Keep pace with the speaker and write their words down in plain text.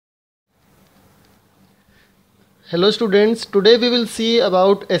Hello students, today we will see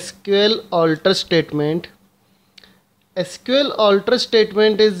about SQL alter statement. SQL alter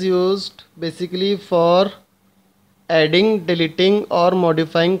statement is used basically for adding, deleting or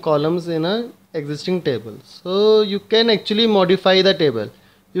modifying columns in an existing table. So you can actually modify the table.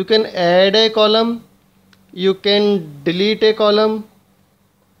 You can add a column, you can delete a column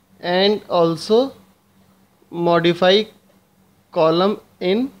and also modify column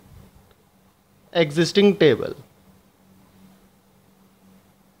in existing table.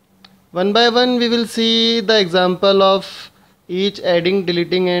 One by one we will see the example of each adding,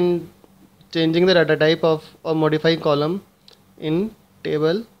 deleting and changing the data type of or modifying column in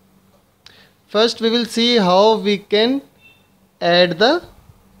table. First we will see how we can add the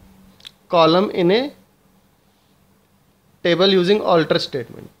column in a table using alter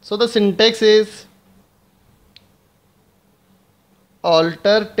statement. So the syntax is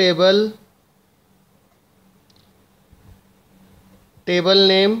alter table, table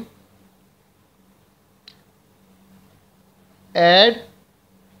name, add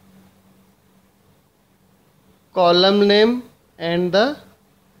column name and the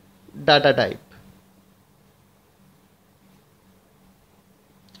data type.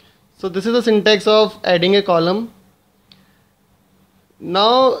 So this is the syntax of adding a column.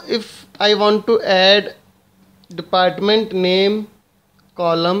 Now if I want to add department name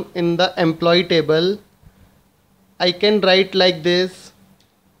column in the employee table, I can write like this: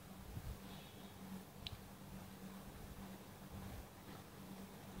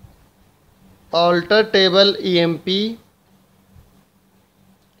 alter table emp,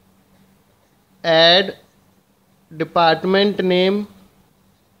 add department name,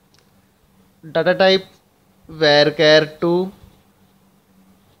 data type varchar2.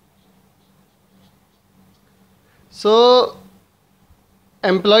 So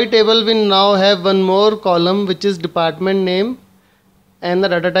employee table will now have one more column which is department name and the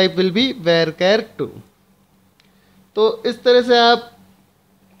data type will be varchar2. तो इस तरह से आप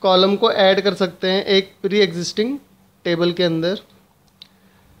column को add कर सकते हैं एक प्री एग्जिस्टिंग टेबल के अंदर.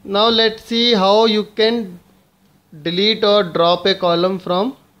 Now let's see how you can delete और drop A column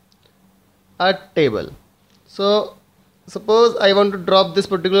from a table. So suppose I want to drop this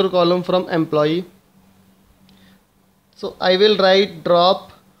particular column from employee. So I will write drop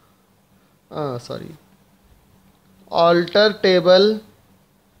alter table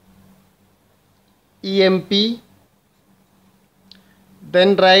emp,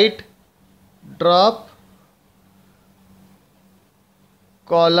 then write drop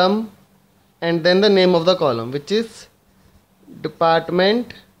column and then the name of the column, which is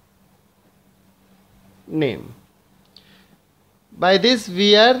department name. By this we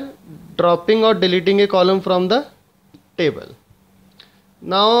are dropping or deleting a column from the table.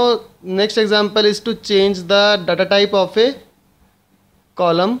 Now next example is to change the data type of a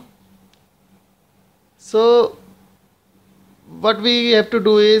column. So what we have to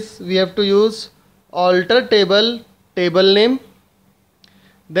do is we have to use alter table, table name,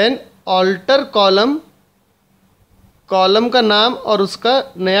 then alter column, column का नाम और उसका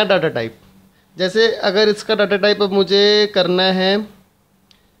नया data type. जैसे अगर इसका data type अब मुझे करना है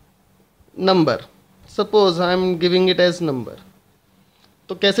number, suppose I am giving it as number,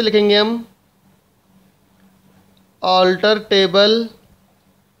 तो कैसे लिखेंगे हम? alter table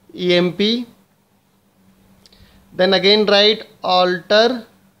emp, then again write alter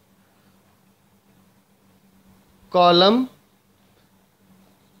column,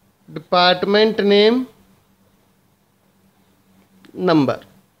 department name, number.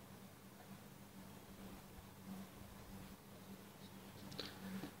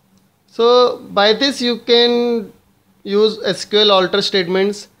 So by this you can use SQL alter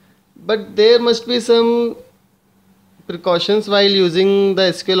statements, but there must be some precautions while using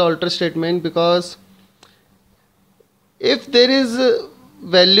the SQL alter statement, because if there is a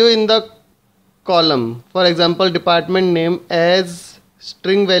value in the column, for example department name, as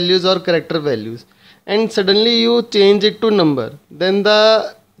string values or character values, and suddenly you change it to number, then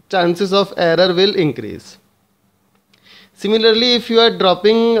the chances of error will increase. Similarly, if you are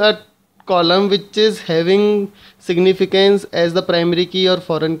dropping a column which is having significance as the primary key or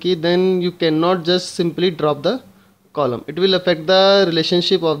foreign key, then you cannot just simply drop the column. It will affect the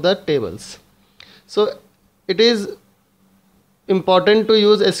relationship of the tables. So it is important to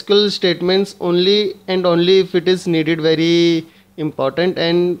use SQL statements only and only if it is needed, very important,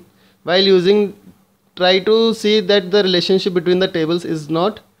 and while using try to see that the relationship between the tables is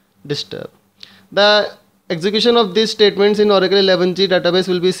not disturbed. The execution of these statements in Oracle 11g database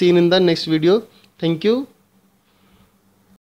will be seen in the next video. Thank you.